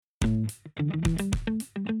This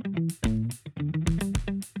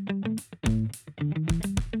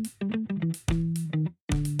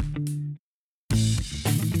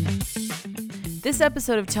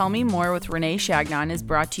episode of Tell Me More with Renee Chagnon is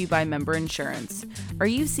brought to you by Member Insurance. Are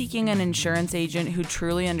you seeking an insurance agent who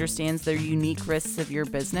truly understands the unique risks of your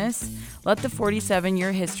business? Let the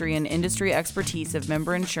 47-year history and industry expertise of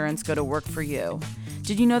Member Insurance go to work for you.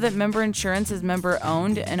 Did you know that Member Insurance is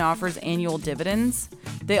member-owned and offers annual dividends?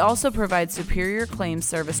 They also provide superior claims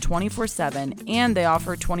service 24/7, and they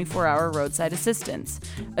offer 24-hour roadside assistance.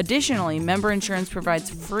 Additionally, Member Insurance provides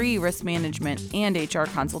free risk management and HR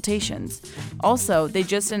consultations. Also, they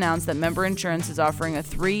just announced that Member Insurance is offering a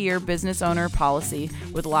 3-year business owner policy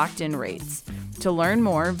with locked-in rates. To learn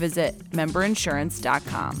more, visit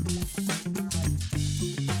memberinsurance.com.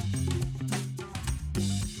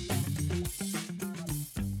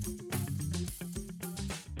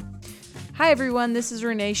 Hi, everyone. This is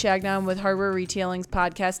Renee Chagnon with Hardware Retailing's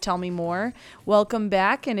podcast, Tell Me More. Welcome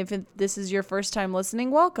back, and if this is your first time listening,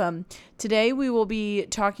 welcome. Today, we will be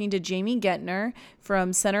talking to Jamie Gentner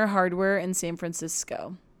from Center Hardware in San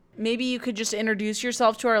Francisco. Maybe you could just introduce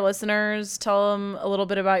yourself to our listeners, tell them a little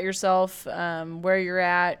bit about yourself, where you're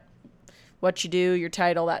at, what you do, your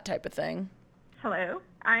title, that type of thing. Hello,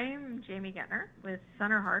 I'm Jamie Gentner with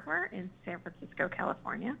Center Hardware in San Francisco,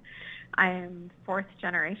 California. I am fourth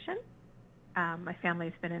generation. My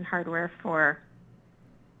family's been in hardware for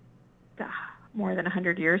more than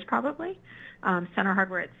 100 years, probably. Center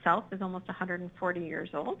Hardware itself is almost 140 years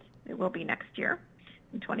old. It will be next year,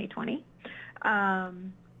 in 2020.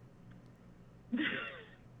 I'm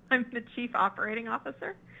the Chief Operating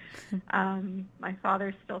Officer. My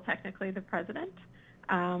father's still technically the president,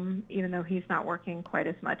 even though he's not working quite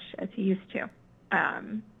as much as he used to.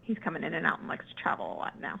 He's coming in and out and likes to travel a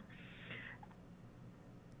lot now.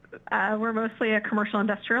 We're mostly a commercial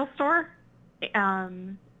industrial store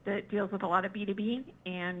that deals with a lot of B2B,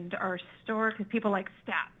 and our store, because people like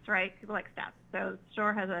stats, right? People like stats. So the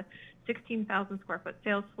store has a 16,000 square foot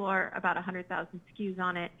sales floor, about 100,000 SKUs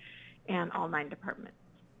on it, and all 9 departments.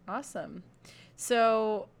 Awesome.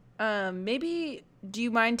 So maybe do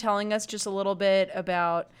you mind telling us just a little bit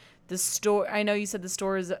about the store? I know you said the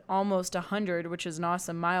store is almost 100, which is an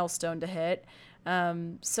awesome milestone to hit.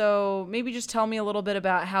 So maybe just tell me a little bit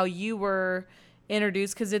about how you were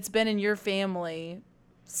introduced, because it's been in your family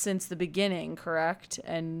since the beginning, correct?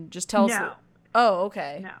 And just tell us. No. Oh,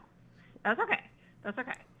 okay. No. That's okay.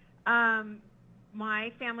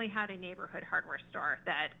 My family had a neighborhood hardware store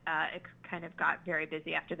that it kind of got very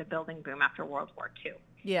busy after the building boom after World War II.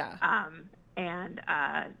 Yeah. And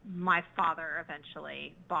my father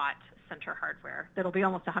eventually bought Center Hardware. That'll be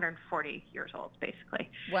almost 140 years old, basically.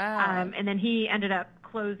 Wow. And then he ended up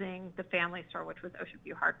closing the family store, which was Ocean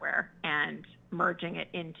View Hardware, and merging it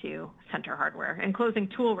into Center Hardware and closing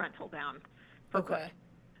Tool Rental down for good.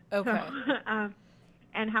 Okay. So,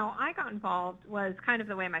 and how I got involved was kind of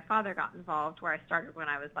the way my father got involved, where I started when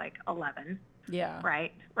I was like 11. Yeah.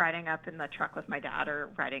 Right. Riding up in the truck with my dad,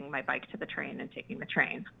 or riding my bike to the train and taking the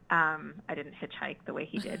train. I didn't hitchhike the way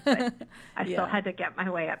he did, but I still had to get my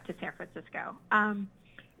way up to San Francisco.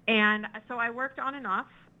 And so I worked on and off,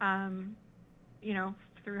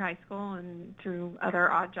 through high school and through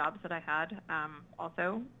other odd jobs that I had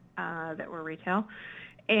also that were retail.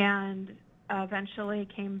 And eventually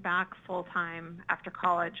came back full-time after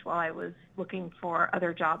college while I was looking for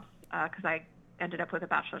other jobs, because I ended up with a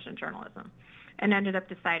bachelor's in journalism and ended up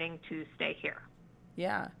deciding to stay here.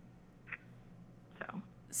 Yeah.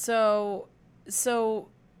 So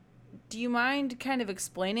do you mind kind of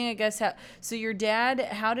explaining, I guess, so your dad,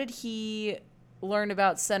 how did he learn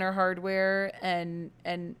about Center Hardware, and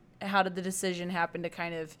how did the decision happen to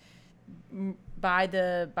kind of buy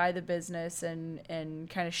the business and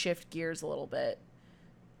kind of shift gears a little bit?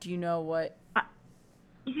 Do you know what?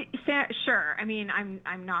 Sure. I mean,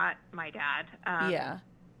 I'm not my dad. Yeah.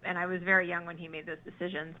 And I was very young when he made those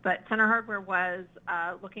decisions. But Center Hardware was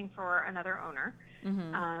looking for another owner.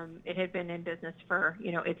 Mm-hmm. It had been in business for,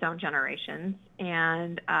 its own generations.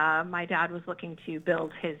 And my dad was looking to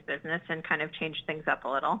build his business and kind of change things up a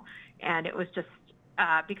little. And it was just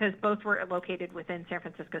because both were located within San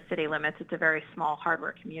Francisco city limits. It's a very small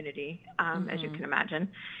hardware community, as you can imagine.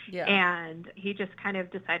 Yeah. And he just kind of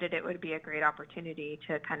decided it would be a great opportunity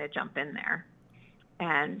to kind of jump in there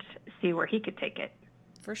and see where he could take it.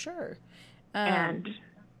 For sure. And,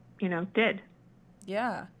 did.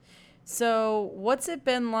 Yeah. So what's it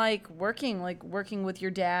been like working with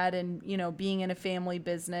your dad and, being in a family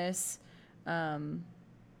business?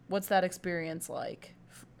 What's that experience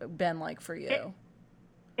been like for you?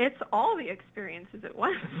 it's all the experiences at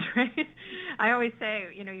once, right? I always say,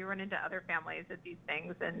 you run into other families at these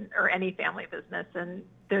things or any family business, and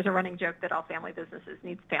there's a running joke that all family businesses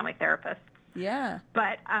need family therapists. Yeah.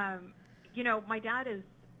 But, my dad is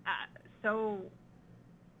so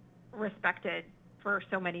respected for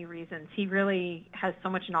so many reasons. He really has so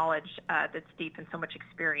much knowledge that's deep and so much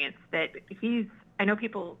experience that I know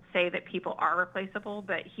people say that people are replaceable,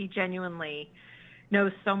 but he genuinely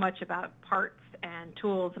knows so much about parts and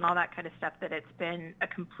tools and all that kind of stuff that it's been a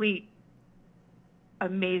complete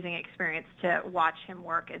amazing experience to watch him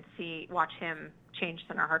work and watch him change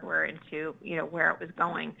Center Hardware into, where it was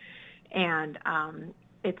going. And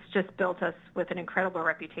it's just built us with an incredible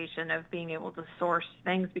reputation of being able to source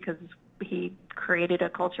things because he created a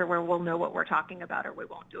culture where we'll know what we're talking about or we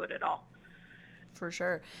won't do it at all. For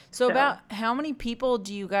sure. So about how many people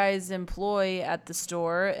do you guys employ at the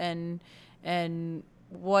store and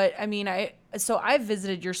what, I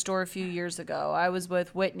visited your store a few years ago. I was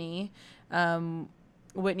with Whitney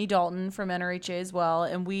Dalton from NRHA as well.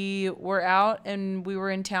 And we were out and we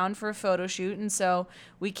were in town for a photo shoot. And so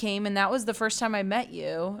we came, and that was the first time I met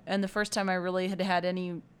you and the first time I really had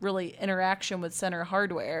any really interaction with Center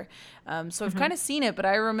Hardware. So I've kind of seen it, but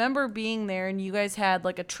I remember being there and you guys had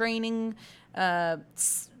like a training, there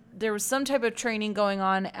was some type of training going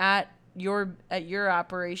on at your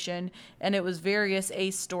operation, and it was various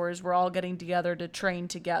ACE stores were all getting together to train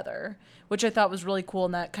together, which I thought was really cool,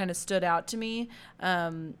 and that kind of stood out to me.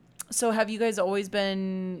 So have you guys always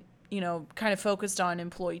been, kind of focused on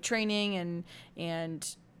employee training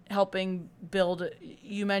and helping build,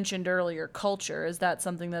 you mentioned earlier, culture? Is that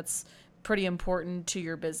something that's pretty important to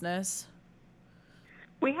your business?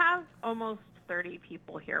 We have almost 30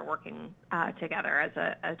 people here working together as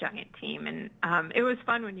a giant team. And it was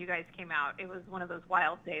fun when you guys came out. It was one of those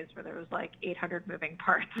wild days where there was like 800 moving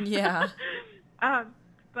parts. Yeah.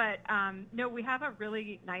 No, we have a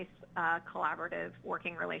really nice collaborative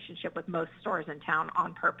working relationship with most stores in town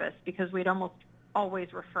on purpose because we'd almost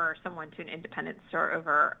always refer someone to an independent store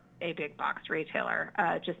over a big box retailer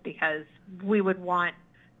just because we would want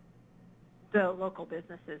the local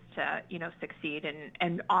businesses to, succeed,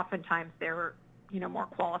 and oftentimes they're, more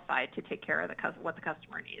qualified to take care of what the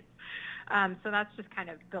customer needs. So that's just kind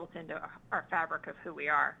of built into our fabric of who we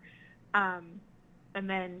are. And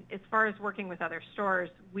then as far as working with other stores,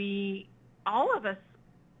 all of us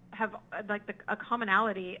have like a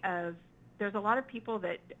commonality of there's a lot of people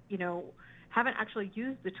that, haven't actually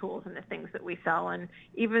used the tools and the things that we sell. And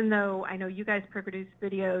even though I know you guys produce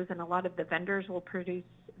videos and a lot of the vendors will produce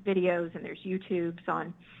videos and there's YouTubes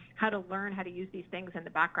on how to learn how to use these things and the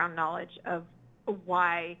background knowledge of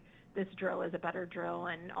why this drill is a better drill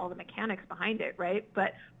and all the mechanics behind it, right?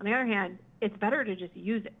 But on the other hand, it's better to just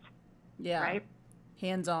use it. Yeah. Right?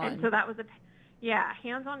 Hands-on. And so that was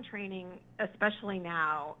hands-on training, especially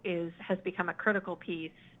now, has become a critical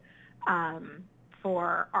piece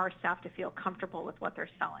for our staff to feel comfortable with what they're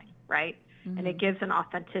selling, right? Mm-hmm. And it gives an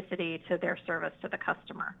authenticity to their service to the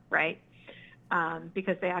customer, right?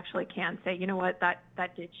 Because they actually can say, you know what, that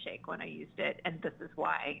did shake when I used it, and this is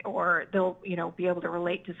why. Or they'll, be able to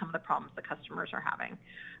relate to some of the problems the customers are having.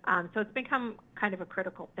 So it's become kind of a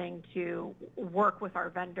critical thing to work with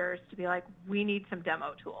our vendors to be like, we need some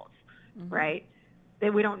demo tools, mm-hmm. right?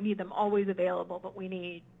 We don't need them always available, but we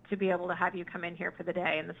need to be able to have you come in here for the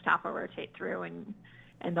day, and the staff will rotate through, and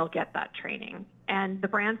they'll get that training. And the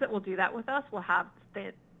brands that will do that with us will have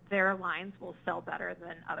their lines will sell better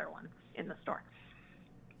than other ones in the store.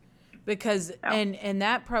 Because and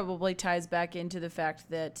that probably ties back into the fact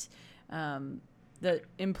that the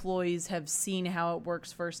employees have seen how it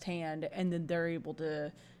works firsthand, and then they're able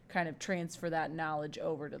to kind of transfer that knowledge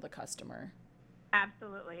over to the customer.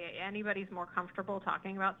 Absolutely. Anybody's more comfortable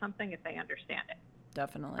talking about something if they understand it.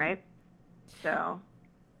 Definitely. Right?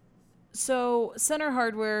 So Center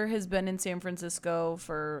Hardware has been in San Francisco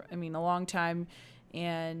for, a long time,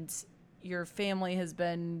 and your family has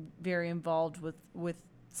been very involved with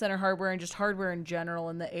Center Hardware and just hardware in general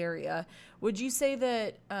in the area. Would you say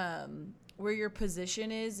that where your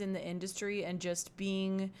position is in the industry and just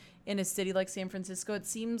being in a city like San Francisco, it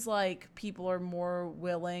seems like people are more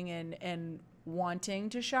willing and wanting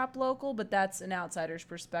to shop local, but that's an outsider's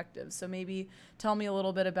perspective. So maybe tell me a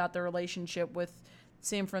little bit about the relationship with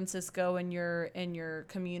San Francisco and your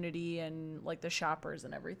community and like the shoppers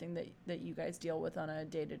and everything that you guys deal with on a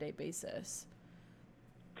day-to-day basis.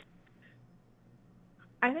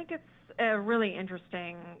 I think it's a really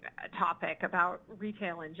interesting topic about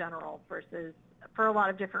retail in general versus, for a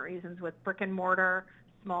lot of different reasons, with brick and mortar,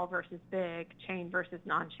 small versus big, chain versus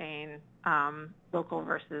non-chain, local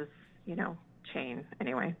versus, chain.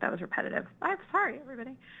 Anyway, that was repetitive. I'm sorry,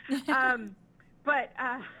 everybody. But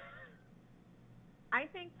I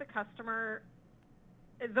think the customer,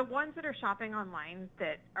 the ones that are shopping online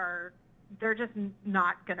they're just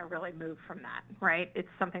not going to really move from that, right? It's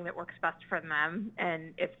something that works best for them.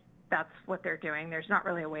 And if that's what they're doing, there's not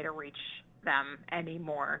really a way to reach them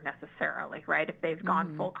anymore necessarily, right? If they've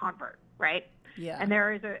gone full convert, right? Yeah. And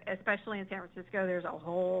there is, especially in San Francisco, there's a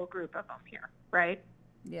whole group of them here, right?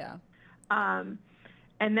 Yeah.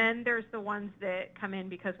 And then there's the ones that come in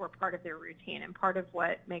because we're part of their routine. And part of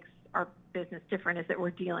what makes our business different is that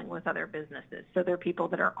we're dealing with other businesses. So they're people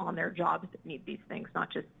that are on their jobs that need these things, not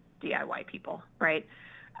just DIY people, right?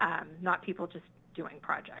 Not people just doing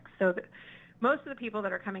projects. So most of the people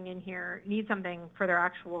that are coming in here need something for their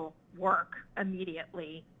actual work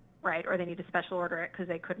immediately, right? Or they need to special order it because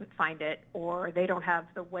they couldn't find it, or they don't have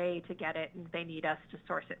the way to get it and they need us to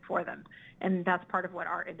source it for them. And that's part of what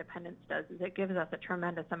our independence does, is it gives us a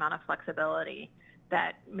tremendous amount of flexibility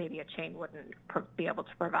that maybe a chain wouldn't be able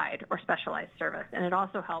to provide, or specialized service. And it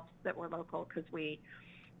also helps that we're local because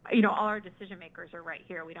all our decision makers are right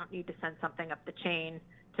here. We don't need to send something up the chain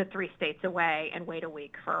to 3 states away and wait a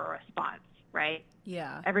week for a response, right?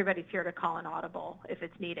 Yeah. Everybody's here to call an audible if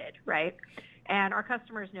it's needed, right? And our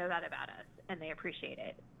customers know that about us, and they appreciate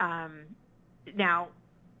it. Now,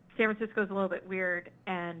 San Francisco is a little bit weird,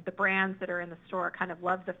 and the brands that are in the store kind of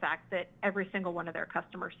love the fact that every single one of their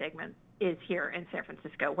customer segments is here in San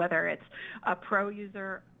Francisco, whether it's a pro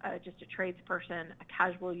user, just a tradesperson, a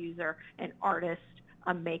casual user, an artist,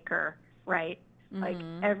 a maker, right? Mm-hmm.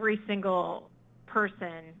 Like every single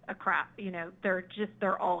person across,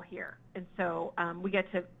 they're all here. And so we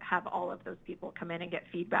get to have all of those people come in and get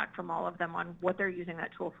feedback from all of them on what they're using that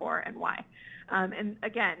tool for and why. And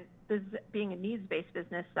again, this being a needs-based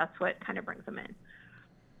business, that's what kind of brings them in.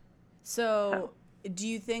 So do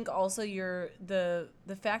you think also the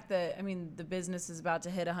fact that, the business is about to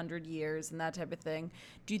hit 100 years and that type of thing,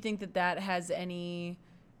 do you think that has any,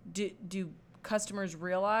 do customers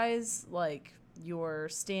realize like your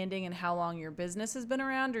standing and how long your business has been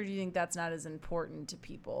around, or do you think that's not as important to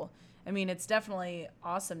people? It's definitely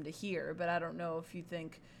awesome to hear, but I don't know if you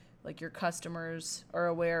think like your customers are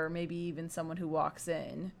aware, or maybe even someone who walks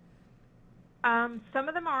in. Some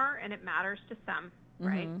of them are, and it matters to some,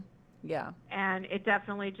 right? Mm-hmm. Yeah. And it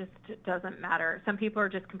definitely just doesn't matter. Some people are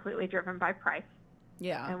just completely driven by price.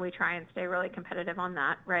 Yeah. And we try and stay really competitive on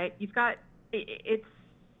that, right? You've got, it's,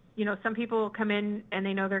 some people come in and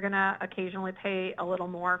they know they're going to occasionally pay a little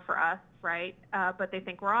more for us, right? But they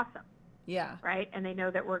think we're awesome. Yeah. Right? And they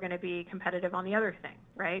know that we're going to be competitive on the other thing,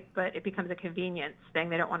 right? But it becomes a convenience thing.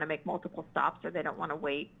 They don't want to make multiple stops, or they don't want to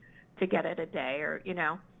wait to get it a day, or,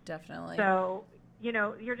 Definitely. So,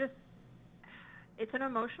 you're just, it's an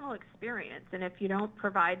emotional experience. And if you don't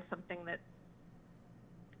provide something that's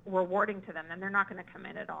rewarding to them, then they're not going to come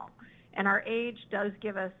in at all. And our age does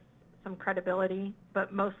give us some credibility,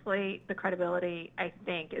 but mostly the credibility, I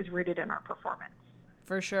think, is rooted in our performance.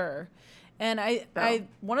 For sure. And I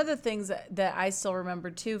one of the things that I still remember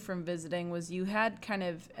too from visiting was you had kind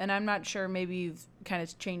of, and I'm not sure, maybe you've kind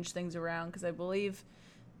of changed things around, because I believe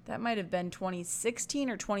that might have been 2016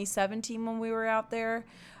 or 2017 when we were out there.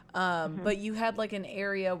 But you had like an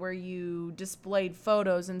area where you displayed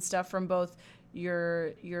photos and stuff from both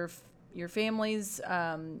your family's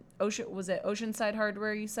Oceanside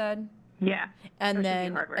Hardware, you said? Yeah. And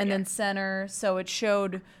then Center. So it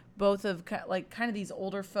showed both of kind of these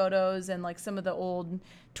older photos and like some of the old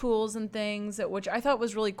tools and things, which I thought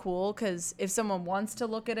was really cool, because if someone wants to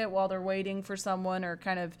look at it while they're waiting for someone or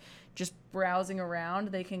kind of just browsing around,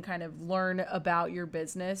 they can kind of learn about your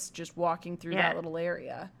business just walking through that little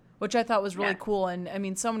area, which I thought was really cool.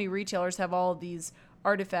 And so many retailers have all of these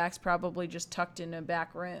artifacts probably just tucked in a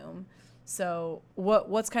back room. So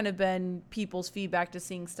what's kind of been people's feedback to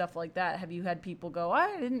seeing stuff like that? Have you had people go,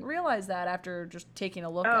 I didn't realize that, after just taking a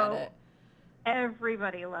look at it?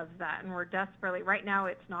 Everybody loves that. And we're desperately, right now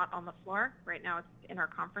it's not on the floor. Right now it's in our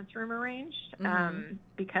conference room arranged,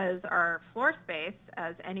 because our floor space,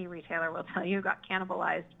 as any retailer will tell you, got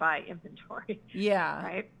cannibalized by inventory. Yeah.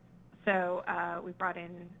 Right? So we brought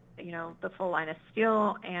in, the full line of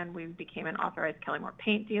steel, and we became an authorized Kelly-Moore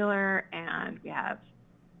paint dealer, and we have,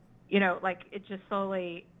 it just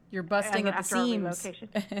slowly. You're busting at the seams.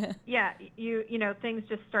 Yeah, things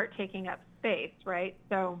just start taking up space, right?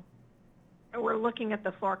 So we're looking at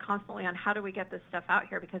the floor constantly on how do we get this stuff out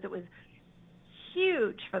here, because it was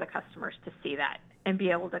huge for the customers to see that and be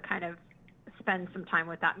able to kind of spend some time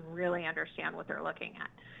with that and really understand what they're looking at.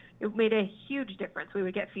 It made a huge difference. We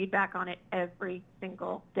would get feedback on it every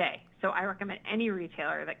single day. So I recommend any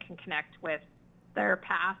retailer that can connect with their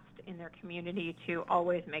past in their community to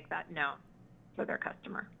always make that known for their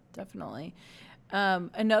customer. Definitely.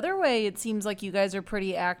 Another way it seems like you guys are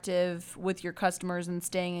pretty active with your customers and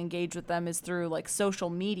staying engaged with them is through like social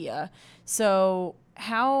media. So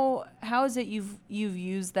how is it you've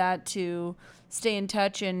used that to stay in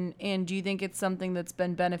touch, and do you think it's something that's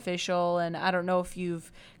been beneficial? And I don't know if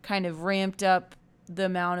you've kind of ramped up the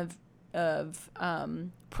amount of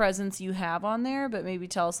presence you have on there, but maybe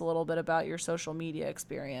tell us a little bit about your social media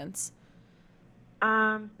experience.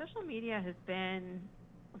 Social media has been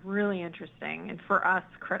really interesting and for us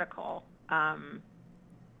critical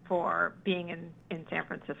for being in San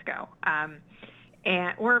Francisco.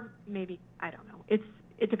 And or maybe, I don't know.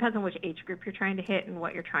 It depends on which age group you're trying to hit and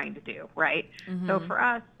what you're trying to do, right? Mm-hmm. So for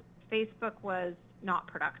us, Facebook was not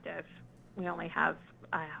productive. We only have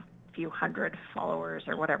a few hundred followers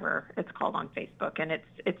or whatever it's called on Facebook, and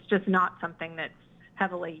it's just not something that's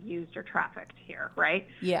heavily used or trafficked here, right?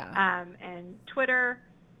 Yeah. And Twitter,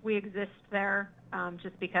 we exist there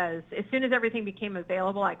just because as soon as everything became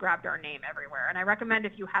available, I grabbed our name everywhere. And I recommend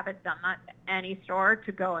if you haven't done that to any store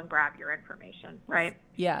to go and grab your information, right?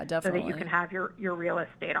 Yeah, definitely. So that you can have your real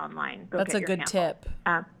estate online. That's a good tip.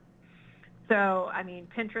 So, I mean,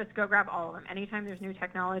 Pinterest, go grab all of them. Anytime there's new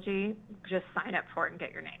technology, just sign up for it and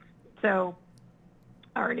get your name. So,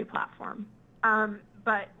 our new platform.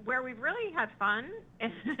 But where we've really had fun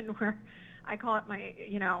and where I call it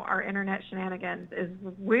our internet shenanigans is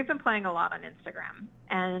we've been playing a lot on Instagram,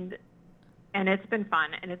 and it's been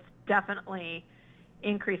fun, and it's definitely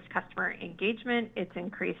increased customer engagement. It's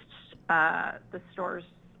increased the store's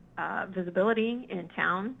visibility in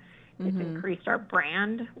town. It's increased our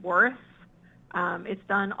brand worth. It's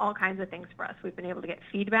done all kinds of things for us. We've been able to get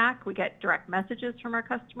feedback. We get direct messages from our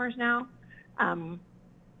customers now.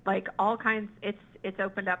 Like all kinds, it's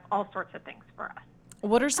opened up all sorts of things for us.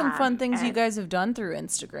 What are some fun things you guys have done through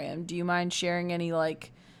Instagram? Do you mind sharing any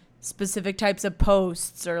like specific types of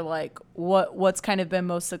posts, or like what's kind of been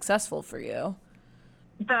most successful for you?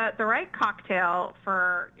 The right cocktail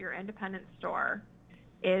for your independent store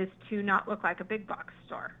is to not look like a big box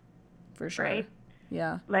store. For sure. Right?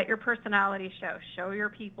 Yeah. Let your personality show. Show your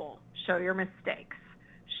people. Show your mistakes.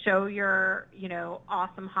 Show your,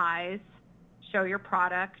 awesome highs. Show your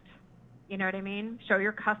product. You know what I mean? Show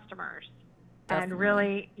your customers. Definitely. And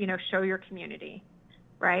really, show your community,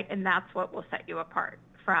 right? And that's what will set you apart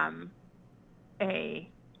from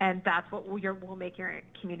and that's what will make your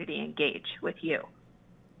community engage with you.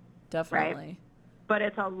 Definitely. Right? But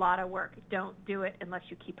it's a lot of work. Don't do it unless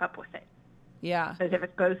you keep up with it. Yeah. Because if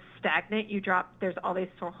it goes stagnant, you drop. There's all these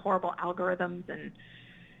sort of horrible algorithms and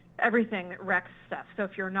everything that wrecks stuff. So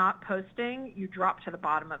if you're not posting, you drop to the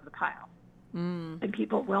bottom of the pile, and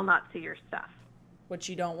people will not see your stuff. Which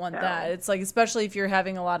you don't want that. It's like, especially if you're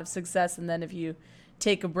having a lot of success, and then if you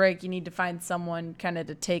take a break, you need to find someone kind of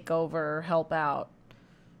to take over or help out.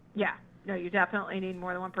 Yeah. No, you definitely need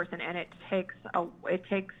more than one person, and it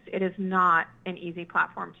is not an easy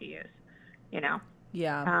platform to use,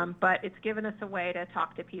 Yeah. But it's given us a way to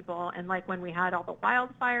talk to people, and like when we had all the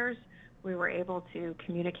wildfires, we were able to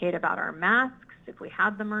communicate about our masks, if we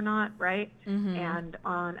had them or not, right? Mm-hmm. And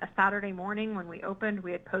on a Saturday morning when we opened,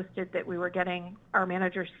 we had posted that our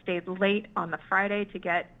manager stayed late on the Friday to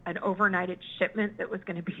get an overnighted shipment that was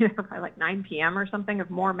going to be there by like 9 p.m. or something of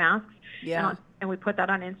more masks. Yeah. And we put that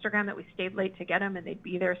on Instagram that we stayed late to get them, and they'd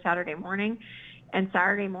be there Saturday morning. And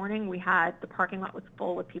Saturday morning, the parking lot was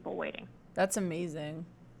full with people waiting. That's amazing.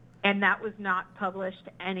 And that was not published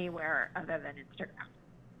anywhere other than Instagram.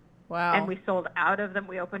 Wow. And we sold out of them.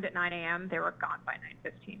 We opened at 9 a.m. They were gone by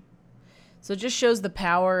 9:15. So it just shows the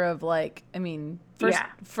power of first we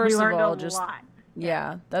of all, a lot.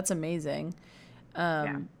 Yeah, that's amazing.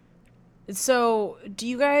 So do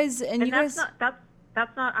you guys, and you guys...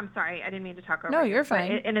 That's not, I'm sorry, I didn't mean to talk over No, you, you're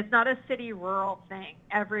fine. And it's not a city-rural thing.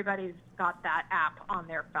 Everybody's got that app on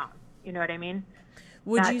their phone. You know what I mean?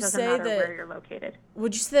 Would that you doesn't say matter that where you're located.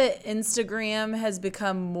 Would you say that Instagram has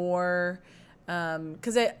become more,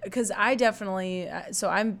 because I definitely, so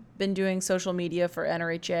I've been doing social media for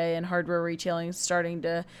NRHA and hardware retailing, starting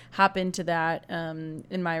to hop into that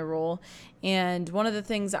in my role. And one of the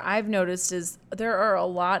things I've noticed is there are a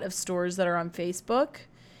lot of stores that are on Facebook,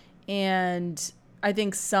 and I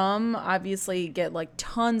think some obviously get like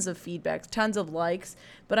tons of feedback, tons of likes,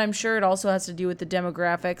 but I'm sure it also has to do with the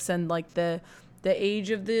demographics and like the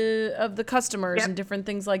age of the customers. Yep. And different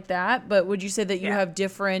things like that. But would you say that you have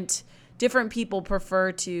different people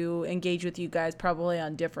prefer to engage with you guys probably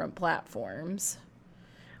on different platforms?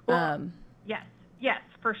 Well, yes,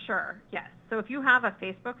 for sure. Yes. So if you have a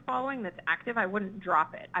Facebook following that's active, I wouldn't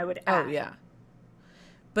drop it. I would add. Oh, yeah.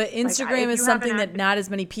 But Instagram is something that not as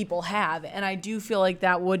many people have. And I do feel like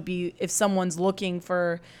that would be, if someone's looking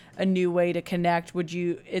for a new way to connect,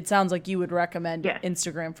 it sounds like you would recommend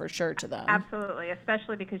Instagram for sure to them. Absolutely,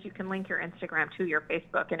 especially because you can link your Instagram to your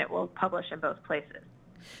Facebook and it will publish in both places.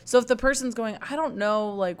 So if the person's going, I don't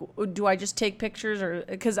know, like, do I just take pictures? Or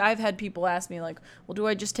because I've had people ask me, like, well, do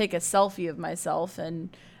I just take a selfie of myself?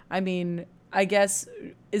 And I mean, I guess,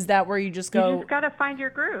 is that where you just go? You just got to find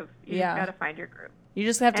your groove. You just got to find your groove. You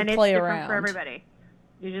just have to play around. And it's different for everybody.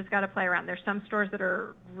 You just got to play around. There's some stores that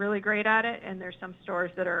are really great at it, and there's some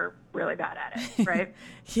stores that are really bad at it, right?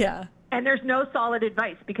 Yeah. And there's no solid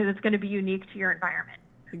advice because it's going to be unique to your environment.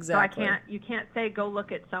 Exactly. So you can't say, go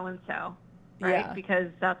look at so-and-so, right? Yeah. Because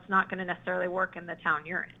that's not going to necessarily work in the town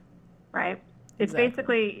you're in, right? It's Exactly.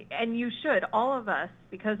 basically, and you should, all of us,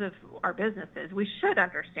 because of our businesses, we should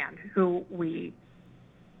understand who we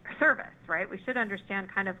service, right? We should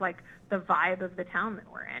understand kind of like the vibe of the town that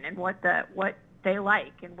we're in and what they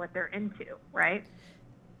like and what they're into, right?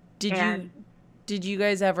 Did you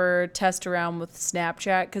guys ever test around with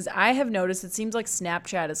Snapchat? Because I have noticed it seems like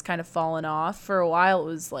Snapchat has kind of fallen off. For a while, it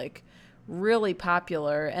was like really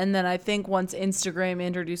popular, and then I think once Instagram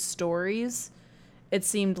introduced stories, it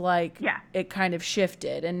seemed like it kind of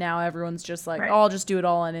shifted, and now everyone's just like, oh, I'll just do it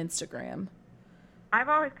all on Instagram. I've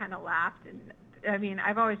always kind of laughed, and I mean,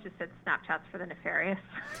 I've always just said Snapchat's for the nefarious.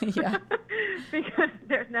 Yeah. Because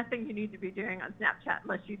there's nothing you need to be doing on Snapchat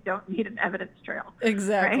unless you don't need an evidence trail.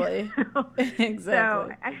 Exactly. Right? Exactly.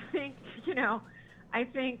 So I think,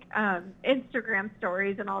 Instagram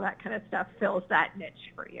stories and all that kind of stuff fills that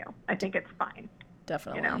niche for you. I think it's fine.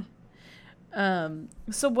 Definitely.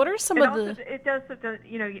 So what are some it does,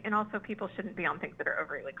 and also people shouldn't be on things that are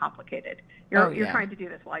overly complicated. You're trying to do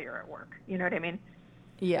this while you're at work. You know what I mean?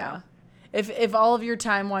 Yeah. So. If all of your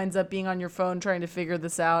time winds up being on your phone trying to figure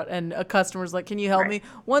this out, and a customer's like, can you help me?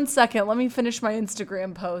 1 second, let me finish my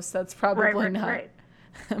Instagram post. That's probably not. Right.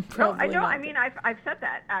 Probably no, I know. not. I mean, I've said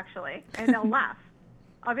that, actually, and they'll laugh.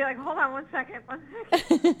 I'll be like, hold on 1 second.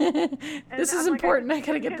 This is important. I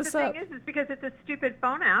got to get this up. The thing is because it's a stupid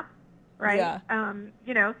phone app, right?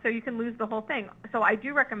 Yeah. So you can lose the whole thing. So I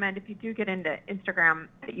do recommend, if you do get into Instagram,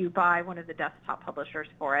 that you buy one of the desktop publishers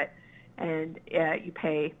for it, and you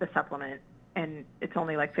pay the supplement, and it's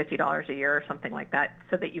only like $50 a year or something like that,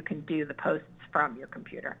 so that you can do the posts from your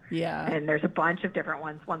computer. Yeah. And there's a bunch of different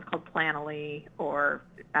ones. One's called Planoly, or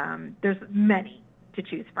there's many to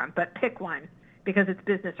choose from, but pick one because it's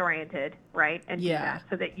business oriented, right? And do that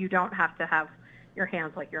so that you don't have to have your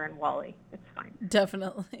hands like you're in Wall-E. It's fine.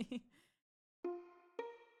 Definitely.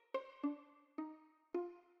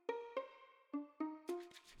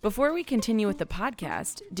 Before we continue with the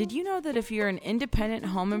podcast, did you know that if you're an independent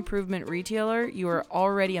home improvement retailer, you are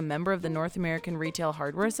already a member of the North American Retail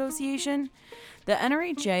Hardware Association? The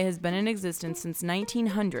NRHA has been in existence since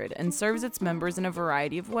 1900 and serves its members in a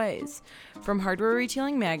variety of ways. From Hardware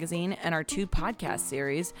Retailing Magazine and our 2 podcast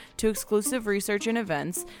series to exclusive research and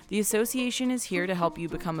events, the association is here to help you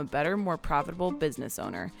become a better, more profitable business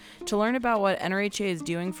owner. To learn about what NRHA is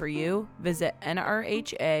doing for you, visit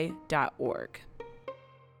nrha.org.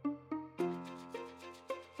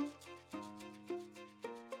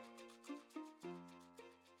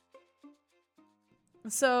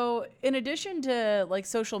 So in addition to like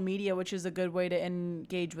social media, which is a good way to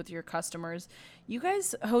engage with your customers, you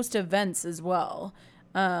guys host events as well.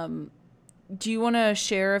 Do you want to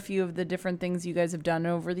share a few of the different things you guys have done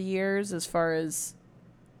over the years as far as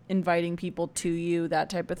inviting people to you, that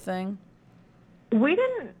type of thing? We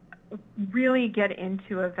didn't really get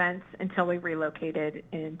into events until we relocated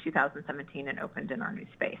in 2017 and opened in our new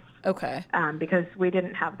space. Okay. Because we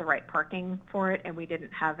didn't have the right parking for it, and we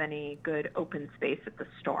didn't have any good open space at the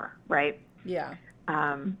store, right? Yeah.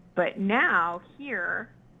 But now here,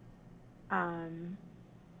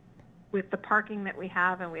 with the parking that we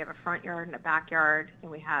have, and we have a front yard and a backyard, and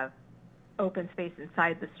we have open space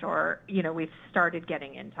inside the store, we've started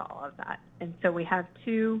getting into all of that. And so we have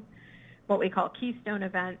 2 what we call Keystone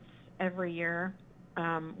events every year.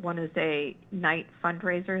 One is a night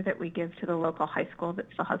fundraiser that we give to the local high school that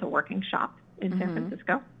still has a working shop in San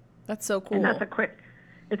Francisco. That's so cool. And it's a quick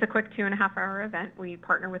 2.5-hour event. We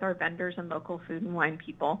partner with our vendors and local food and wine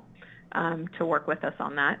people to work with us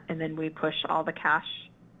on that. And then we push all the cash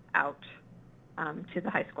out to the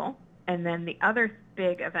high school. And then the other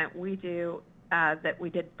big event we do that we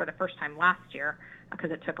did for the first time last year, because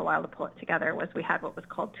it took a while to pull it together, was we had what was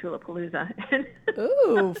called Tulipalooza.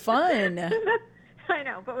 Ooh, fun. I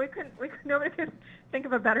know, but nobody could think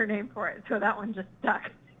of a better name for it, so that one just stuck.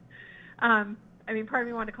 Part of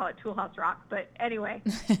me wanted to call it Tool House Rock, but anyway.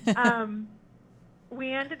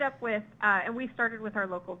 we ended up with, and we started with our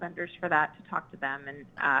local vendors for that to talk to them,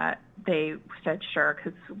 and they said sure,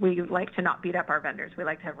 because we like to not beat up our vendors. We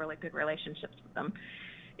like to have really good relationships with them.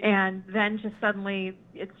 And then just suddenly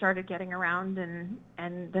it started getting around,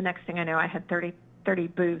 and the next thing I know, I had 30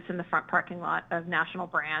 booths in the front parking lot of national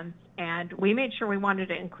brands, and we made sure we wanted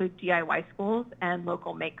to include DIY schools and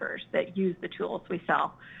local makers that use the tools we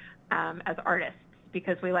sell as artists,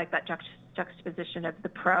 because we like that juxtaposition of the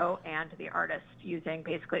pro and the artist using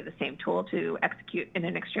basically the same tool to execute in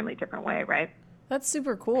an extremely different way, right? That's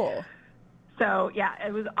super cool. So yeah,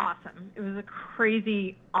 it was awesome. It was a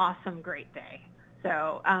crazy, awesome, great day.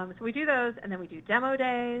 So so we do those, and then we do demo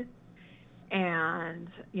days, and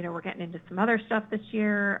we're getting into some other stuff this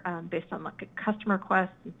year based on like customer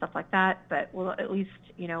requests and stuff like that. But we'll at least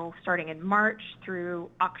starting in March through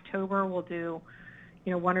October, we'll do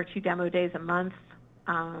 1 or 2 demo days a month.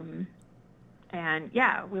 And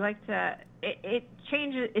yeah, we like to, it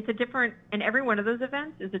changes, it's a different, and every one of those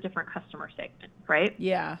events is a different customer segment, right?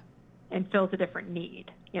 Yeah. And fills a different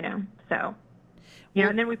need, so,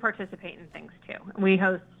 and then we participate in things too. We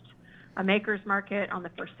host a maker's market on the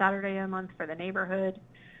first Saturday of the month for the neighborhood.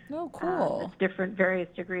 Oh, cool. It's different, various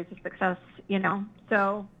degrees of success,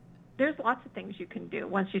 so there's lots of things you can do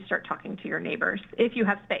once you start talking to your neighbors, if you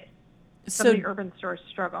have space. Some of the urban stores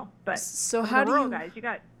struggle, but so how do you guys? You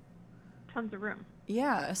got tons of room.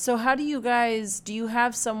 Yeah. So how do you guys? Do you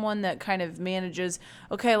have someone that kind of manages?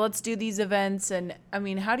 Okay, let's do these events, and I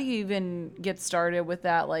mean, how do you even get started with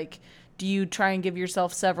that? Like, do you try and give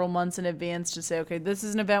yourself several months in advance to say, okay, this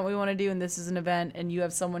is an event we want to do, and this is an event, and you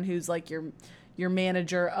have someone who's like your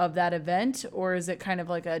manager of that event, or is it kind of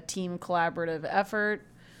like a team collaborative effort?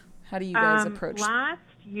 How do you guys approach? Last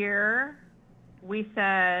year, we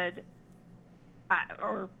said.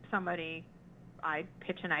 Or somebody, I'd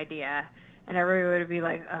pitch an idea, and everybody would be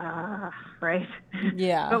like, right?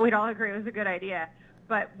 Yeah. But we'd all agree it was a good idea.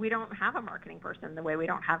 But we don't have a marketing person the way we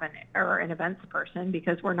don't have an events person,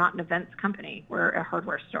 because we're not an events company. We're a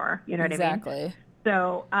hardware store. You know what I mean? Exactly.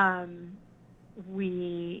 So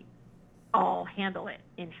we all handle it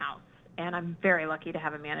in-house. And I'm very lucky to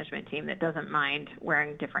have a management team that doesn't mind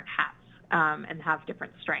wearing different hats and have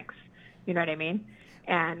different strengths. You know what I mean?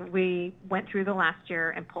 And we went through the last year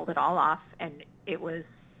and pulled it all off, and it was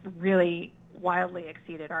really wildly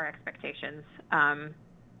exceeded our expectations,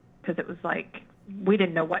 because it was like we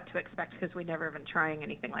didn't know what to expect, because we'd never been trying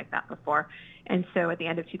anything like that before. And so at the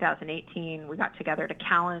end of 2018, we got together to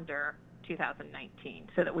calendar 2019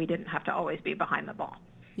 so that we didn't have to always be behind the ball.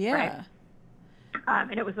 Yeah. Right?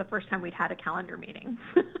 And it was the first time we'd had a calendar meeting,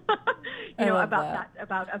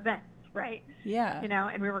 about events. Right. Yeah.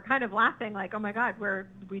 And we were kind of laughing like, oh my God,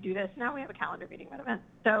 we do this now. We have a calendar meeting about events.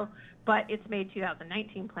 So, but it's made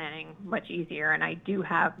 2019 planning much easier. And I do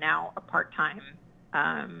have now a part-time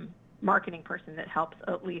marketing person that helps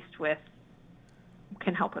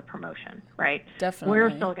can help with promotion. Right. Definitely. We're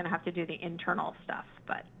still going to have to do the internal stuff,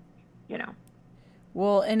 but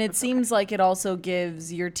Well, and it seems like it also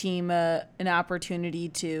gives your team an opportunity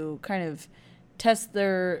to kind of test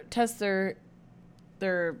their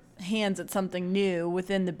hands at something new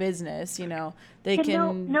within the business. They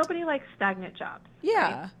can. Nobody likes stagnant jobs.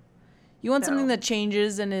 Yeah. Right? You want something that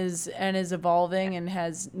changes and is evolving and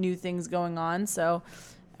has new things going on. So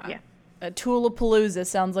yeah. Tulapalooza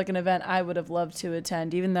sounds like an event I would have loved to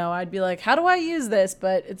attend, even though I'd be like, how do I use this?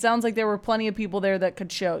 But it sounds like there were plenty of people there that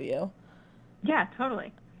could show you. Yeah,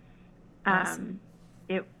 totally. Awesome.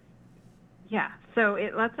 So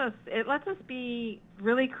it lets us be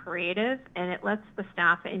really creative, and it lets the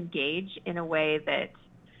staff engage in a way that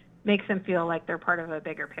makes them feel like they're part of a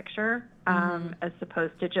bigger picture, as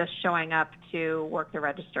opposed to just showing up to work the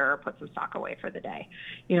register or put some stock away for the day.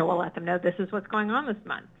 We'll let them know this is what's going on this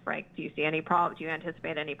month, right? Do you see any problems? Do you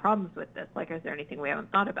anticipate any problems with this? Like, is there anything we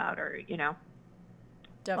haven't thought about, or Definitely.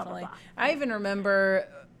 Blah, blah, blah. I even remember,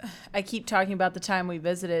 I keep talking about the time we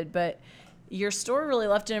visited, but your store really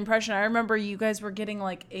left an impression. I remember you guys were getting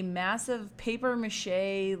like a massive paper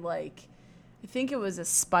mache, like I think it was a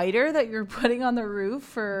spider that you're putting on the roof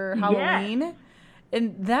for Halloween. Yes.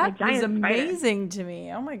 And that was amazing to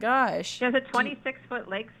me. Oh my gosh. She has a 26-foot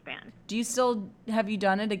leg span. Have you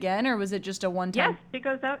done it again, or was it just a one-time? Yes, she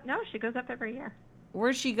goes up. No, she goes up every year.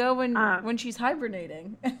 Where's she go when she's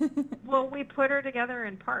hibernating? Well, we put her together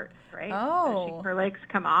in parts, right? Oh. So her legs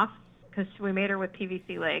come off because we made her with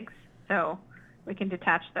PVC legs. So we can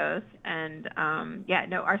detach those. And,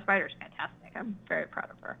 our spider's fantastic. I'm very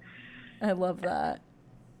proud of her. I love that.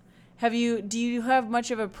 Do you have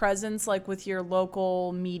much of a presence, like, with your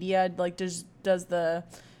local media? Like, does the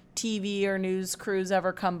TV or news crews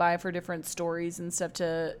ever come by for different stories and stuff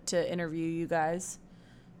to interview you guys?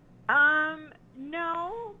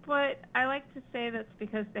 No, but I like to say that's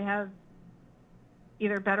because they have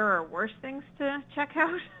either better or worse things to check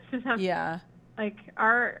out. Yeah. Like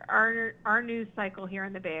our news cycle here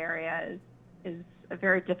in the Bay Area is a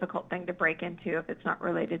very difficult thing to break into if it's not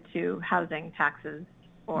related to housing, taxes,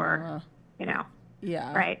 or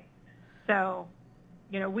Yeah. right. So,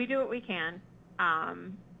 we do what we can,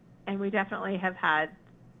 and we definitely have had,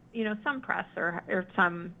 some press or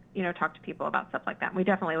some, talk to people about stuff like that. And we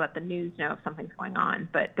definitely let the news know if something's going on,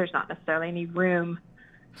 but there's not necessarily any room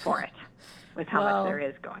for it with how much there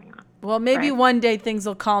is going on. Well, maybe one day things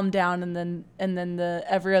will calm down, and then the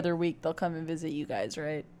every other week they'll come and visit you guys,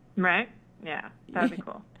 right? Right? Yeah, that'd be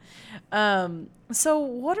cool. So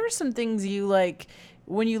what are some things you like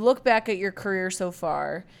when you look back at your career so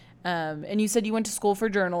far? And you said you went to school for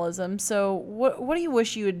journalism. So what do you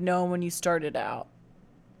wish you had known when you started out?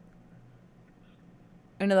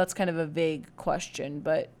 I know that's kind of a vague question,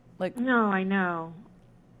 but like... No, I know.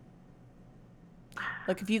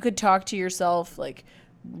 Like if you could talk to yourself, like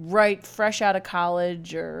right fresh out of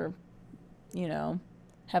college, or,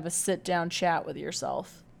 have a sit down chat with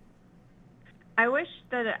yourself. I wish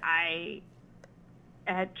that I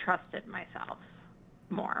had trusted myself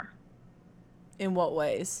more. In what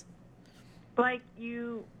ways? Like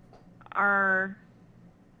you are,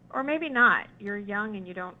 or maybe not, you're young and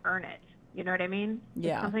you don't earn it. You know what I mean?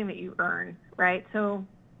 Yeah. It's something that you earn, right? So,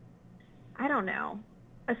 I don't know.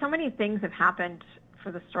 So many things have happened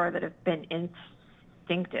for the store that have been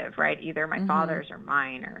instinctive, right? Either my father's or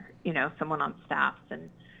mine or, someone on staff's. And,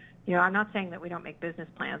 I'm not saying that we don't make business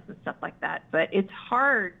plans and stuff like that, but it's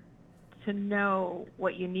hard to know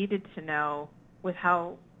what you needed to know with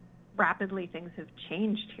how rapidly things have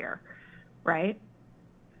changed here, right?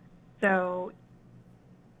 So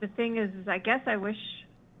the thing is I guess I wish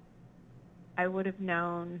I would have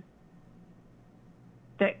known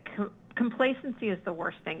that complacency is the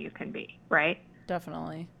worst thing you can be, right?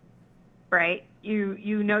 Definitely. Right?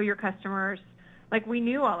 You know your customers. Like we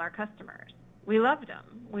knew all our customers. We loved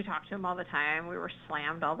them. We talked to them all the time. We were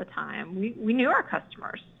slammed all the time. We knew our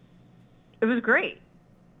customers. It was great.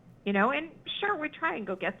 And sure, we try and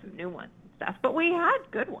go get some new ones and stuff, but we had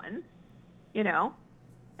good ones,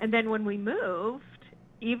 And then when we moved,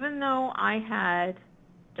 even though I had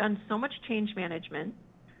done so much change management,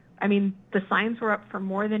 I mean, the signs were up for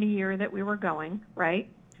more than a year that we were going, right?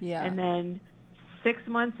 Yeah. And then 6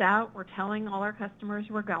 months out, we're telling all our customers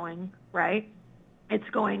we're going, right? It's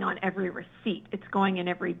going on every receipt. It's going in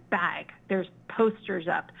every bag. There's posters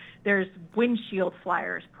up. There's windshield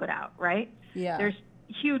flyers put out, right? Yeah. There's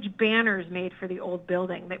huge banners made for the old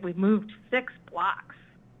building that we've moved 6 blocks,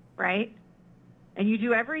 right? And you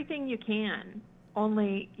do everything you can,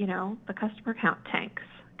 only, the customer count tanks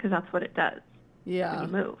because that's what it does. Yeah. When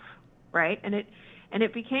you move, right? And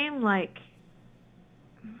it became like,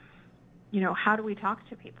 how do we talk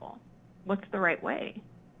to people? What's the right way?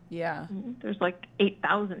 Yeah. There's like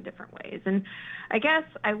 8,000 different ways. And I guess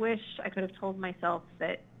I wish I could have told myself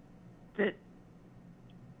that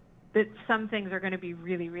some things are going to be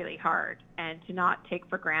really, really hard, and to not take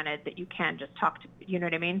for granted that you can just talk to, you know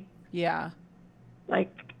what I mean? Yeah.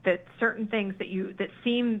 Like that certain things that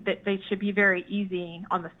seem that they should be very easy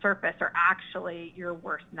on the surface are actually your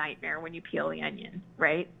worst nightmare when you peel the onion,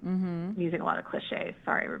 right? Mm-hmm. I'm using a lot of cliches.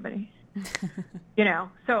 Sorry, everybody.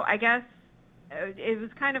 So I guess it was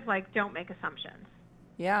kind of like, don't make assumptions.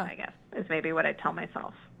 Yeah. I guess is maybe what I tell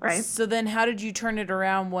myself, right? So then how did you turn it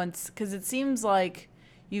around once, because it seems like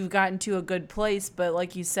you've gotten to a good place, but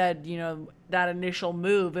like you said, that initial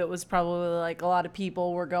move, it was probably like a lot of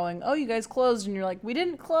people were going, oh, you guys closed, and you're like, we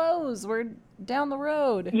didn't close, we're down the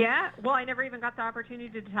road. Yeah, well, I never even got the opportunity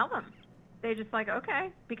to tell them. They just like,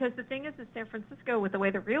 okay, because the thing is in San Francisco, with the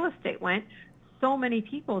way the real estate went, so many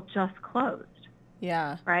people just closed.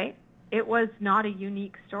 Yeah. Right? It was not a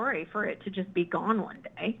unique story for it to just be gone one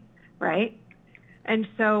day, right? And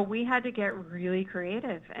so we had to get really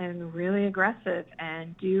creative and really aggressive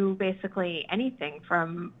and do basically anything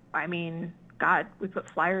from, we put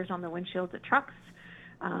flyers on the windshields of trucks.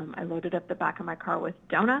 I loaded up the back of my car with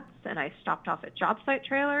donuts, and I stopped off at job site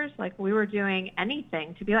trailers. Like, we were doing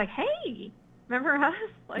anything to be like, hey, remember us?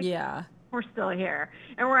 Like, yeah, we're still here,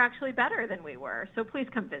 and we're actually better than we were. So please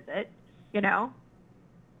come visit,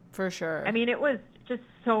 For sure. It was just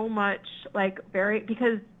so much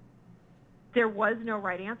because there was no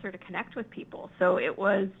right answer to connect with people. So it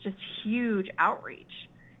was just huge outreach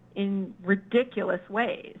in ridiculous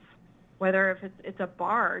ways. Whether if it's a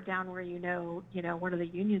bar down where one of the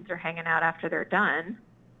unions are hanging out after they're done,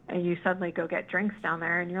 and you suddenly go get drinks down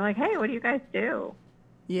there, and you're like, hey, what do you guys do?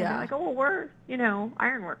 Yeah. And they're like, oh, well, we're,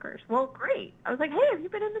 iron workers. Well, great. I was like, hey, have you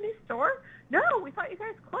been in the new store? No, we thought you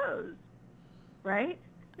guys closed. Right?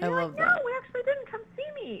 And I you're love like, that. no, we actually didn't. Come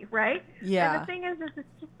see me. Right? Yeah. And the thing is it's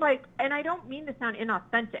just like, and I don't mean to sound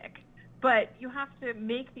inauthentic, but you have to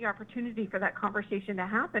make the opportunity for that conversation to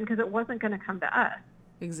happen because it wasn't going to come to us.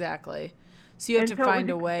 Exactly. So you have to find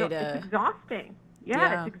a way to... It's exhausting.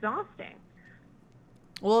 Yeah, it's exhausting.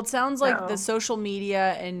 Well, it sounds like the social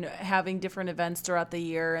media and having different events throughout the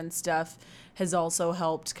year and stuff has also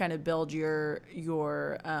helped kind of build your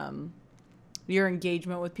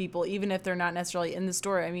engagement with people, even if they're not necessarily in the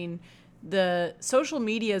store. I mean, the social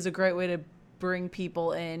media is a great way to bring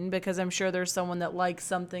people in because I'm sure there's someone that likes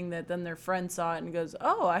something that then their friend saw it and goes,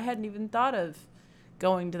 oh, I hadn't even thought of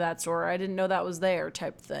going to that store. I didn't know that was there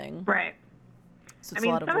type thing. Right. So I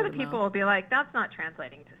mean, some of the people will be like, that's not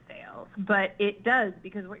translating to sales, but it does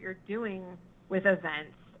because what you're doing with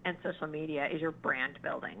events and social media is your brand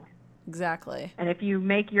building. Exactly. And if you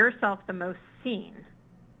make yourself the most seen,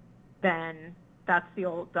 then that's the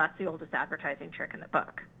oldest advertising trick in the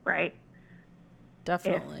book, right?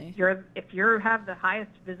 Definitely. If you have the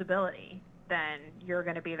highest visibility, then you're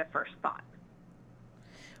going to be the first thought.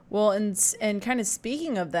 Well, and kind of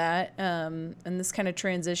speaking of that, and this kind of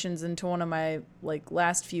transitions into one of my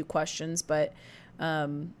last few questions, but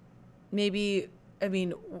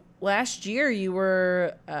last year you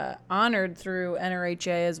were honored through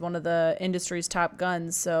NRHA as one of the industry's top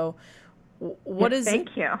guns. So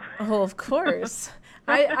Thank you. Oh, of course.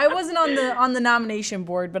 I wasn't on the nomination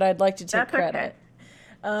board, but I'd like to take That's credit.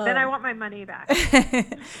 Okay. Then I want my money back.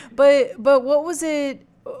 But what was it?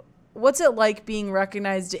 What's it like being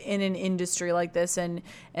recognized in an industry like this and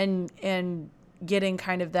getting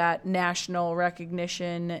kind of that national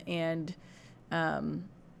recognition? And I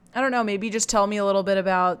don't know, maybe just tell me a little bit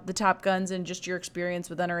about the Top Guns and just your experience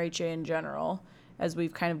with NRHA in general as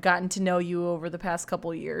we've kind of gotten to know you over the past couple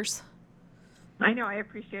of years. I know. I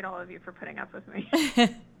appreciate all of you for putting up with me.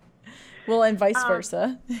 Well, and vice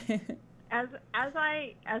versa. As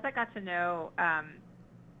I got to know,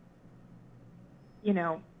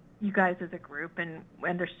 you guys as a group and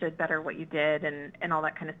understood better what you did and all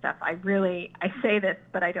that kind of stuff. I say this,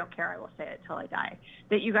 but I don't care. I will say it till I die,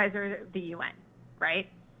 that you guys are the UN, right?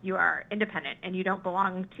 You are independent and you don't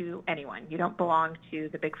belong to anyone. You don't belong to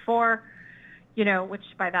the big four, which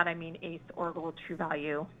by that I mean ACE, Oracle, True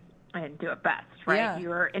Value, and Do It Best, right? Yeah.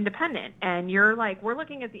 You're independent and you're like, we're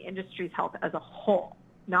looking at the industry's health as a whole,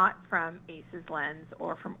 not from ACE's lens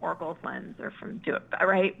or from Oracle's lens or from Do It Best,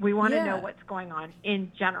 right? We want to know what's going on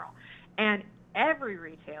in general. And every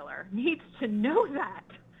retailer needs to know that.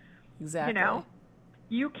 Exactly.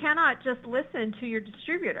 You cannot just listen to your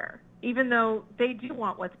distributor, even though they do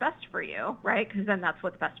want what's best for you, right? Because then that's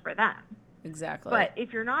what's best for them. Exactly. But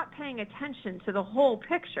if you're not paying attention to the whole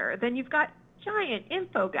picture, then you've got giant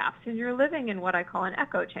info gaps and you're living in what I call an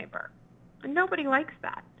echo chamber. And nobody likes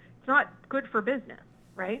that. It's not good for business,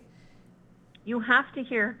 right? You have to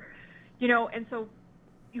hear, and so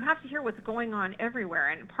you have to hear what's going on everywhere.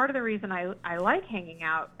 And part of the reason I like hanging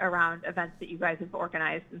out around events that you guys have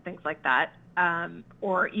organized and things like that,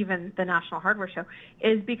 or even the National Hardware Show,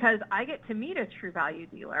 is because I get to meet a True Value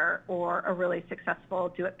dealer or a really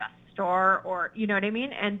successful Do It Best store, or, you know what I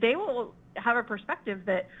mean? And they will have a perspective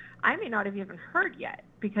that I may not have even heard yet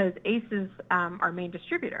because ACE is our main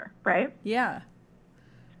distributor, right? Yeah.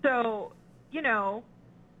 So,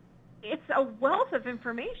 it's a wealth of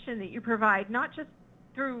information that you provide, not just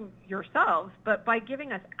through yourselves, but by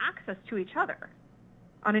giving us access to each other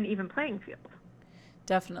on an even playing field.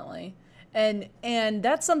 Definitely. And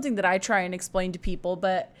that's something that I try and explain to people,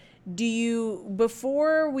 but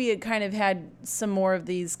before we had kind of had some more of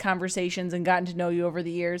these conversations and gotten to know you over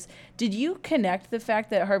the years, did you connect the fact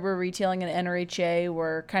that hardware retailing and NRHA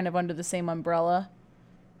were kind of under the same umbrella?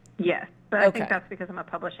 Yes, but I think that's because I'm a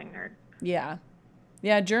publishing nerd. Yeah.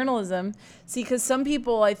 Yeah, journalism. See, because some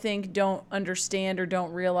people, I think, don't understand or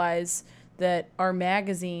don't realize that our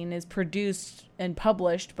magazine is produced and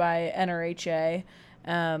published by NRHA.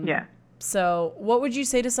 Yeah. So what would you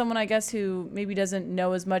say to someone, I guess, who maybe doesn't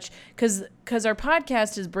know as much? Because our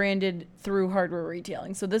podcast is branded through hardware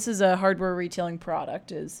retailing. So this is a hardware retailing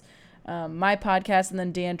product, is my podcast, and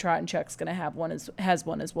then Dan Trottenchuk's going to have has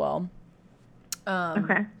one as well.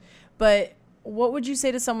 Okay. But what would you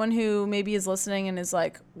say to someone who maybe is listening and is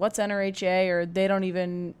like, what's NRHA? Or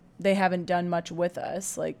they haven't done much with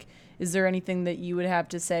us. Like, is there anything that you would have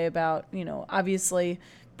to say about, obviously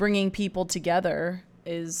bringing people together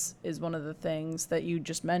is one of the things that you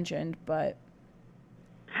just mentioned, but.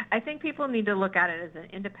 I think people need to look at it as an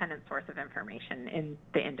independent source of information in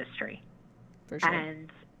the industry. For sure.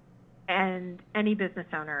 And any business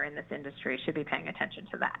owner in this industry should be paying attention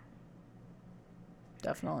to that.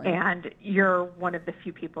 Definitely. And you're one of the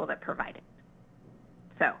few people that provide it.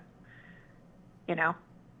 So,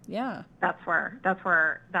 yeah, that's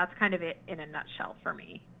kind of it in a nutshell for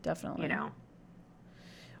me. Definitely. You know.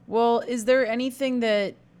 Well, is there anything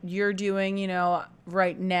that you're doing,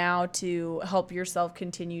 right now to help yourself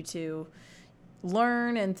continue to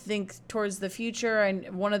learn and think towards the future?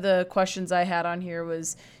 And one of the questions I had on here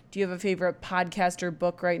was, do you have a favorite podcast or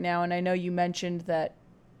book right now? And I know you mentioned that,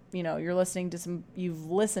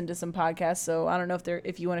 you've listened to some podcasts. So I don't know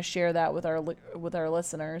if you want to share that with our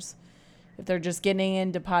listeners, if they're just getting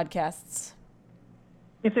into podcasts.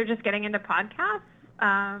 If they're just getting into podcasts,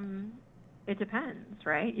 it depends,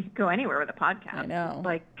 right? You can go anywhere with a podcast. I know.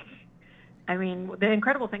 The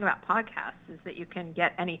incredible thing about podcasts is that you can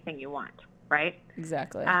get anything you want, right?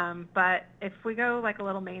 Exactly. But if we go a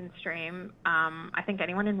little mainstream, I think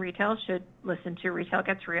anyone in retail should listen to Retail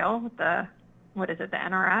Gets Real, the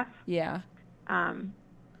NRF? Yeah. And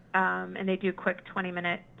they do quick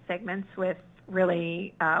 20-minute segments with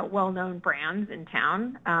really well-known brands in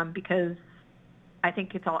town because I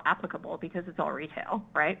think it's all applicable because it's all retail,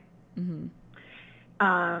 right? Mm-hmm.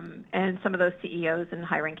 And some of those CEOs and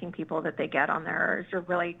high-ranking people that they get on there are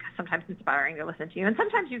really sometimes inspiring to listen to. And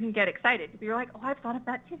sometimes you can get excited. You're like, oh, I've thought of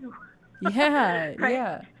that too. Yeah, right?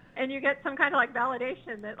 yeah. And you get some kind of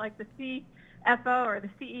validation that the CFO or the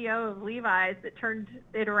CEO of Levi's that turned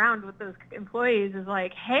it around with those employees is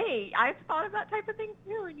like, hey, I've thought of that type of thing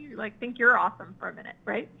too. And you think you're awesome for a minute,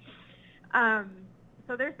 right?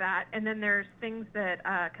 So there's that. And then there's things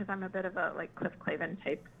that, because I'm a bit of a Cliff Clavin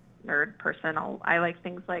type nerd person, I like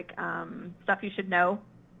things like Stuff You Should Know,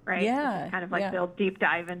 right? Yeah. Kind of they'll deep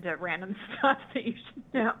dive into random stuff that you should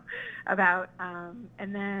know about.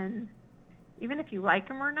 And then even if you like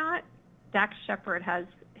him or not, Dax Shepard has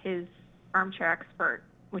his Armchair Expert,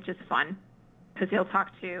 which is fun because he'll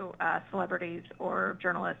talk to celebrities or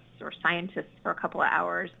journalists or scientists for a couple of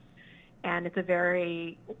hours. And it's a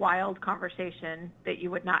very wild conversation that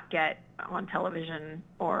you would not get on television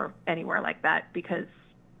or anywhere like that because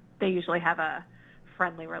they usually have a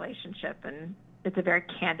friendly relationship, and it's a very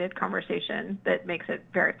candid conversation that makes it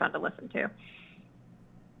very fun to listen to.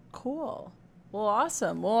 Cool. Well,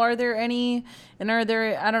 awesome. Well, I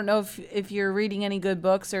don't know if you're reading any good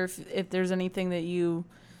books or if there's anything that you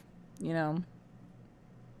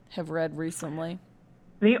have read recently.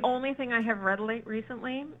 The only thing I have read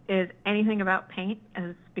recently is anything about paint,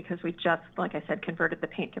 is because we just, like I said, converted the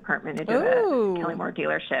paint department into a Kelly Moore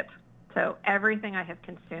dealership. So everything I have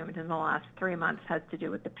consumed in the last 3 months has to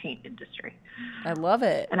do with the paint industry. I love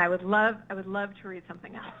it. And I would love to read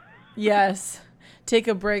something else. Yes. Take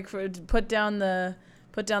a break put down the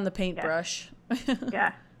paintbrush.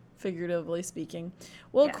 Yeah. Figuratively speaking.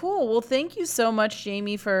 Well, yeah. Cool. Well, thank you so much,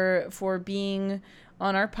 Jamie, for being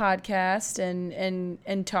on our podcast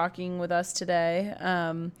and talking with us today.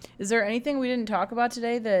 Is there anything we didn't talk about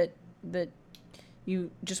today that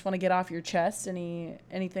you just want to get off your chest?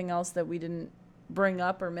 Anything else that we didn't bring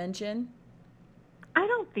up or mention? I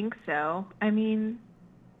don't think so. I mean,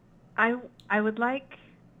 I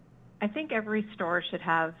think every store should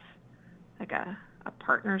have a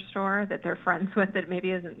partner store that they're friends with that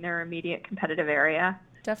maybe isn't in their immediate competitive area.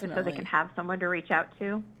 Definitely. So they can have someone to reach out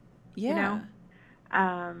to. Yeah.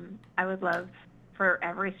 I would love for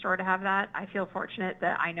every store to have that. I feel fortunate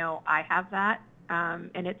that I know I have that.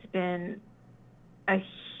 And it's been a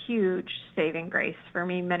huge saving grace for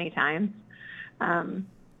me many times.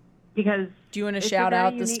 Because do you want to shout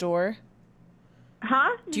out the store?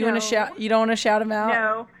 Huh? Do you want to shout? You don't want to shout them out?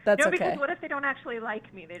 No. That's okay. Because what if they don't actually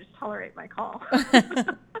like me? They just tolerate my call.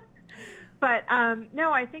 But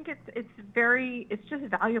no, I think it's just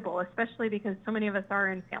valuable, especially because so many of us are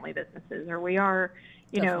in family businesses, or we are,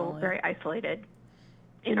 very isolated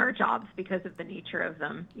in our jobs because of the nature of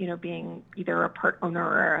them, being either a part owner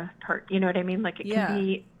or a part, you know what I mean? It can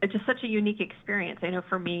be just such a unique experience. I know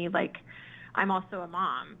for me, I'm also a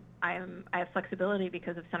mom. I have flexibility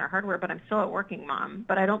because of Center Hardware, but I'm still a working mom.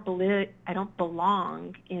 But I don't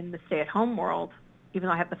belong in the stay-at-home world, even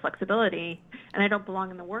though I have the flexibility, and I don't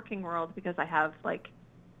belong in the working world because I have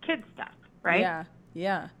kid stuff, right? Yeah,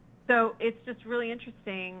 yeah. So it's just really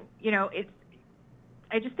interesting.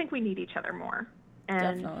 I just think we need each other more.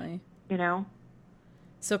 And, definitely.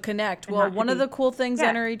 So connect. Well, one of the cool things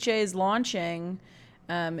NRHA is launching.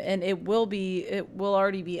 And it will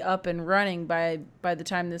already be up and running by the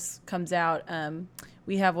time this comes out.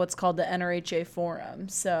 We have what's called the NRHA Forum.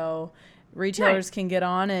 So retailers can get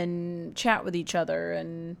on and chat with each other.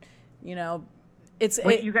 And, you know, you guys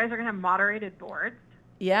are going to have moderated boards?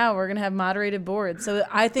 Yeah, we're going to have moderated boards. So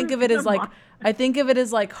I think of it as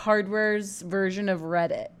like hardware's version of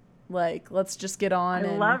Reddit. Like, let's just get on.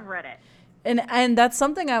 I love Reddit. And that's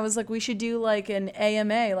something I was like, we should do like an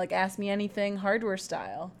AMA, like Ask Me Anything hardware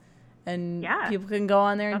style. And people can go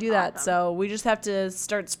on there and do that. Awesome. So we just have to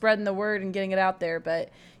start spreading the word and getting it out there. But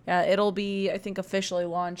yeah, it'll be, I think, officially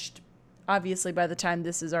launched, obviously, by the time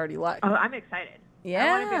this is already live. Oh, I'm excited. Yeah.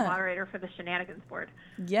 I want to be a moderator for the Shenanigans board.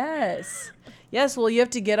 Yes. Yes, well, you have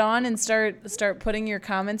to get on and start putting your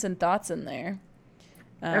comments and thoughts in there.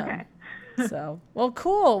 Okay. So, well,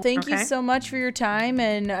 cool. Thank you so much for your time,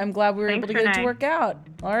 and I'm glad we were able to get it to work out.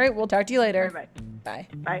 All right, we'll talk to you later. Bye.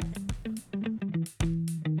 Bye.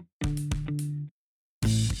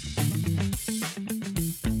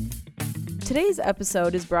 Today's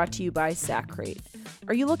episode is brought to you by Sakrete.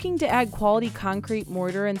 Are you looking to add quality concrete,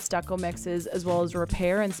 mortar, and stucco mixes, as well as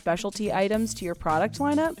repair and specialty items to your product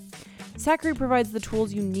lineup? Sakrete provides the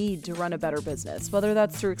tools you need to run a better business, whether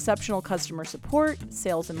that's through exceptional customer support,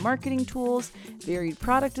 sales and marketing tools, varied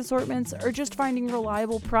product assortments, or just finding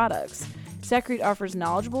reliable products. Sakrete offers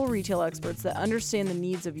knowledgeable retail experts that understand the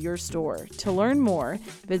needs of your store. To learn more,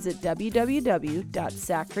 visit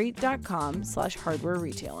www.sakrete.com/hardware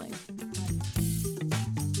retailing.